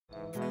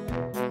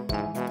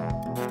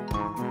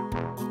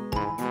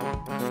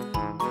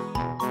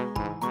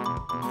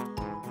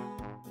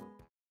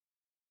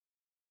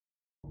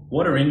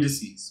What are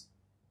indices?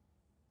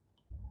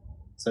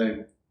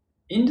 So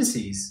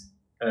indices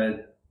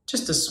are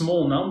just a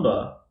small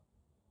number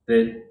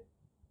that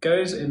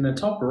goes in the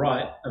top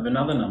right of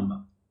another number.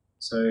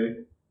 So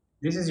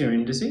this is your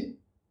indice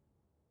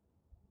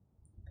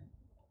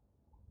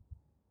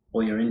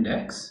or your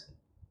index.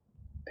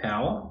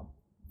 Power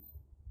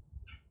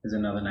is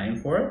another name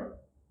for it.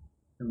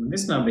 And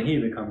this number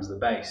here becomes the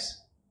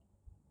base.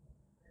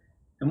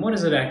 And what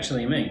does it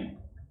actually mean?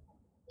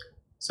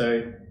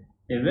 So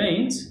it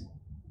means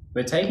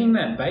we're taking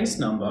that base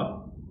number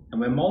and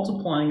we're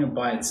multiplying it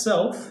by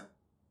itself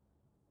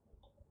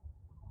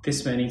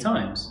this many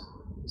times.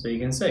 So you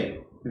can see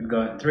we've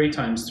got 3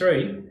 times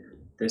 3.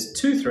 There's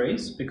 2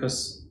 3s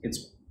because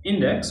its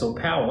index or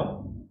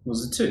power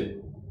was a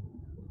 2.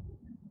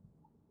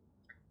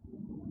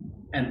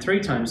 And 3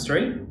 times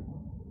 3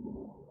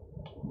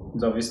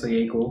 is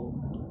obviously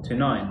equal to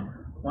 9.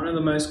 One of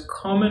the most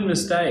common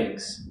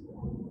mistakes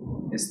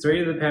is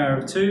 3 to the power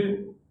of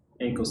 2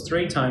 equals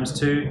 3 times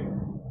 2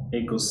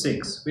 equals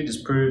 6. We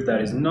just proved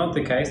that is not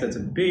the case. That's a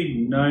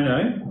big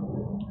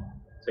no-no.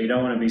 So you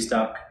don't want to be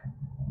stuck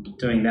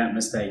doing that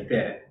mistake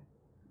there.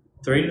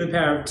 3 to the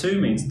power of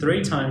 2 means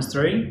 3 times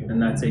 3,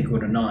 and that's equal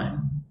to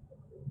 9.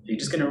 You're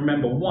just going to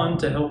remember 1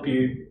 to help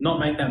you not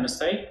make that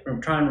mistake.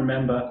 Try and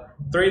remember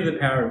 3 to the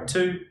power of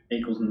 2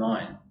 equals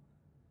 9.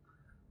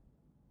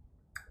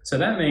 So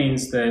that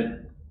means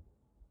that,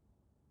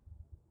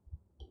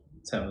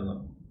 let's have a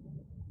look.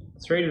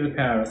 3 to the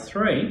power of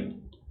 3,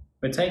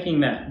 we're taking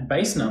that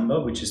base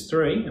number, which is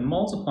 3, and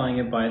multiplying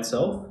it by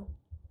itself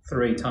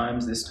 3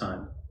 times this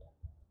time.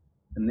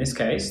 In this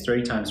case,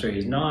 3 times 3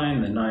 is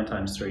 9, then 9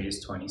 times 3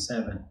 is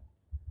 27.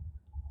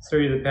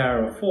 3 to the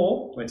power of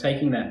 4, we're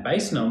taking that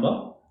base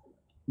number,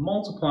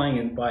 multiplying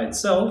it by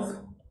itself,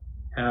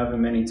 however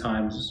many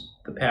times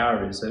the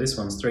power is. So this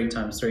one's 3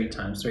 times 3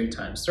 times 3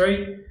 times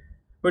 3.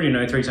 We already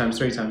know 3 times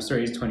 3 times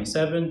 3 is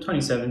 27.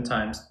 27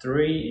 times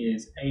 3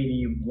 is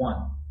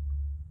 81.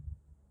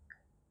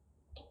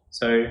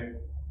 So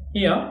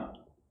here,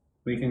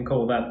 we can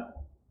call that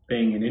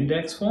being an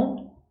index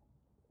form,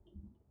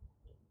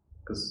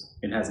 because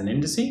it has an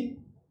indice.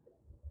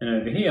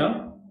 And over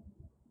here,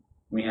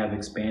 we have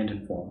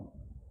expanded form.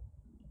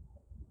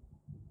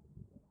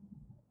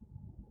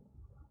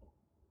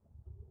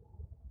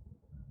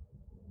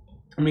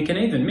 And we can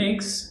even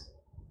mix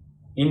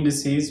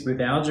indices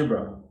with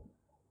algebra.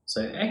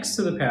 So x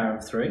to the power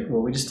of 3,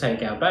 well, we just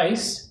take our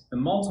base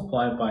and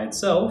multiply it by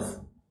itself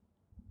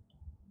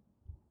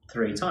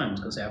 3 times,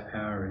 because our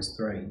power is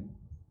 3.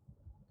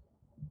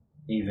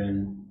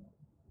 Even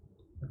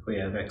if we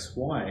have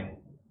xy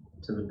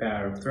to the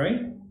power of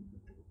 3,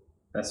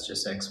 that's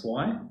just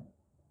xy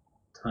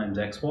times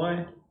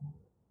xy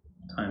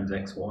times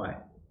xy.